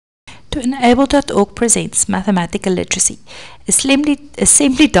To Enable.org presents Mathematical Literacy,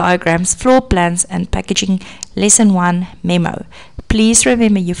 Assembly Diagrams, Floor Plans and Packaging, Lesson 1 Memo. Please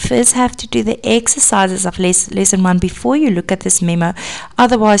remember you first have to do the exercises of Lesson 1 before you look at this memo,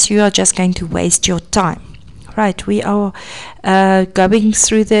 otherwise you are just going to waste your time. Right, we are going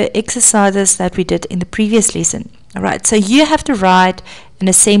through the exercises that we did in the previous lesson. Alright, so you have to write an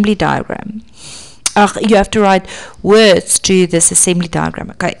assembly diagram. You have to write words to this assembly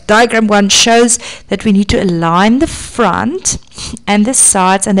diagram. Okay, diagram 1 shows that we need to align the front and the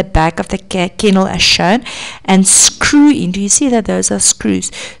sides and the back of the kennel as shown and screw in. Do you see that those are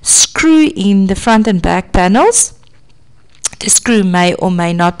screws? Screw in the front and back panels. The screw may or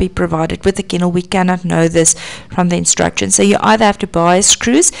may not be provided with the kennel. We cannot know this from the instructions. So you either have to buy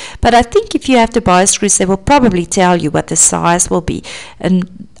screws, but I think if you have to buy screws, they will probably tell you what the size will be,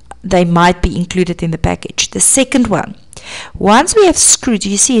 and they might be included in the package. The second one, once we have screwed,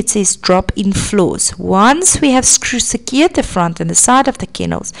 you see it says drop in floors. Once we have secured the front and the side of the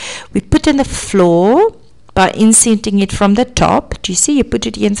kennels, we put in the floor by inserting it from the top. Do you see? You put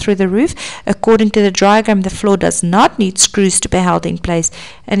it in through the roof. According to the diagram, the floor does not need screws to be held in place,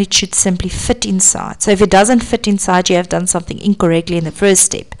 and it should simply fit inside. So if it doesn't fit inside, you have done something incorrectly in the first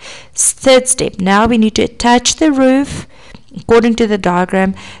step. Third step, now we need to attach the roof. According to the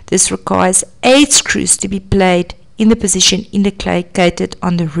diagram, this requires 8 screws to be placed in the position indicated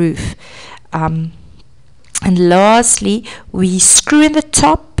on the roof. And lastly, we screw in the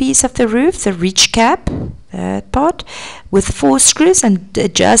top piece of the roof, the ridge cap, that part, with 4 screws, and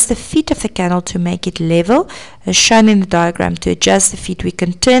adjust the feet of the kennel to make it level. As shown in the diagram, to adjust the feet, we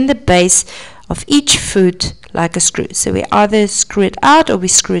can turn the base of each foot like a screw. So we either screw it out or we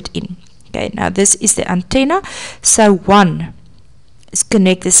screw it in. Okay, now this is the antenna. So 1 is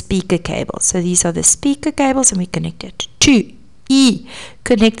connect the speaker cable. So these are the speaker cables and we connect it. 2, E,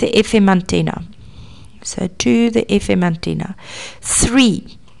 connect the FM antenna. So to the FM antenna.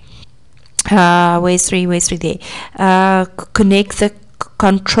 3, where's 3 there? Connect the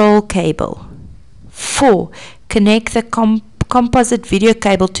control cable. 4, connect the composite video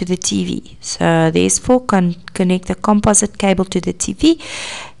cable to the TV. So there's 4, connect the composite cable to the TV.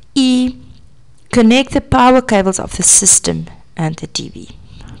 E, connect the power cables of the system and the TV.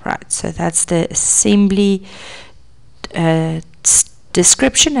 Right, so that's the assembly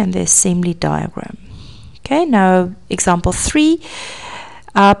description and the assembly diagram. Okay, now example 3.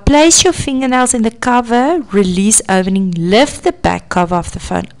 Place your fingernails in the cover, release opening, lift the back cover of the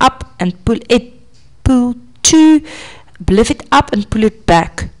phone up and lift it up and pull it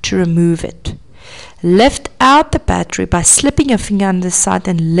back to remove it. Lift out the battery by slipping your finger on the side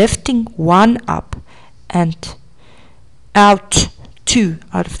and lifting 1 up and out 2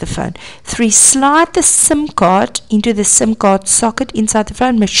 out of the phone. 3, slide the SIM card into the SIM card socket inside the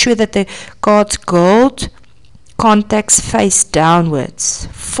phone. Make sure that the card's gold contacts face downwards.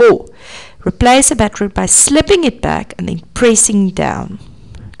 4, replace the battery by slipping it back and then pressing down.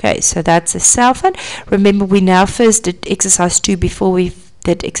 Okay, so that's a cell phone. Remember, we now first did exercise 2 before we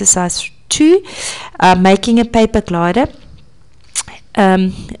did exercise 2, making a paper glider.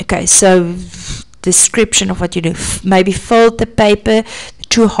 Okay, so description of what you do. Maybe fold the paper, the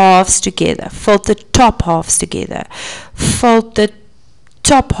 2 halves together. Fold the top halves together. Fold the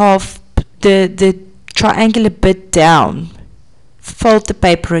top half, the triangular bit down. Fold the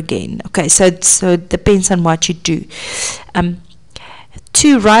paper again. Okay, so it depends on what you do.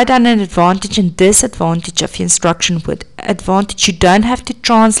 2, write down an advantage and disadvantage of the instruction word. Advantage, you don't have to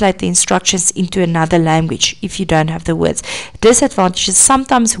translate the instructions into another language if you don't have the words. Disadvantage is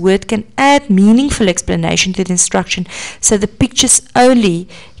sometimes word can add meaningful explanation to the instruction, so the pictures only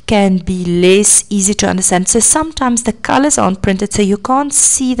can be less easy to understand. So sometimes the colors aren't printed, so you can't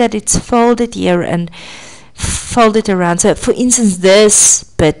see that it's folded here and folded around. So for instance, this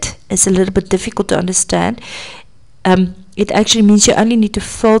bit is a little bit difficult to understand. It actually means you only need to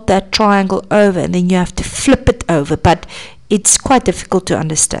fold that triangle over and then you have to flip it over, but it's quite difficult to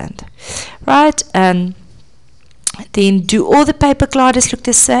understand. Right, and then do all the paper gliders look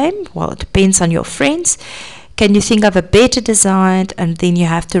the same? Well, it depends on your friends. Can you think of a better design? And then you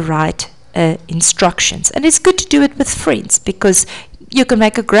have to write instructions. And it's good to do it with friends because you can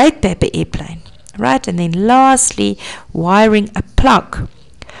make a great paper airplane. Right, and then lastly, wiring a plug.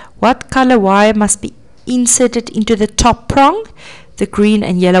 What color wire must be inserted into the top prong? The green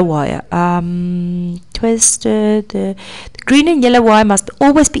and yellow wire. The green and yellow wire must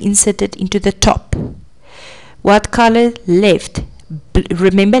always be inserted into the top. What color? Left.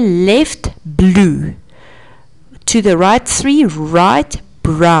 Remember, left blue. To the right 3, right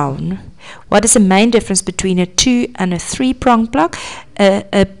brown. What is the main difference between a 2 and a 3 prong plug?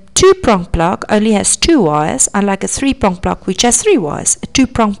 A two-prong plug only has 2 wires, unlike a three-prong plug which has 3 wires. A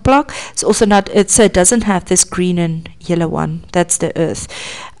two-prong plug is also not, so it doesn't have this green and yellow one. That's the earth.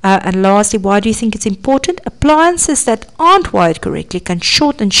 And lastly, why do you think it's important? Appliances that aren't wired correctly can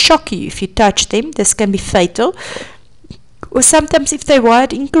short and shock you if you touch them. This can be fatal. Or sometimes if they're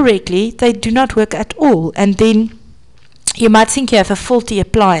wired incorrectly, they do not work at all. And then you might think you have a faulty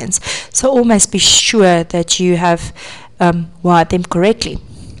appliance. So always be sure that you have wired them correctly.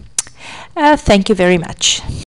 Thank you very much.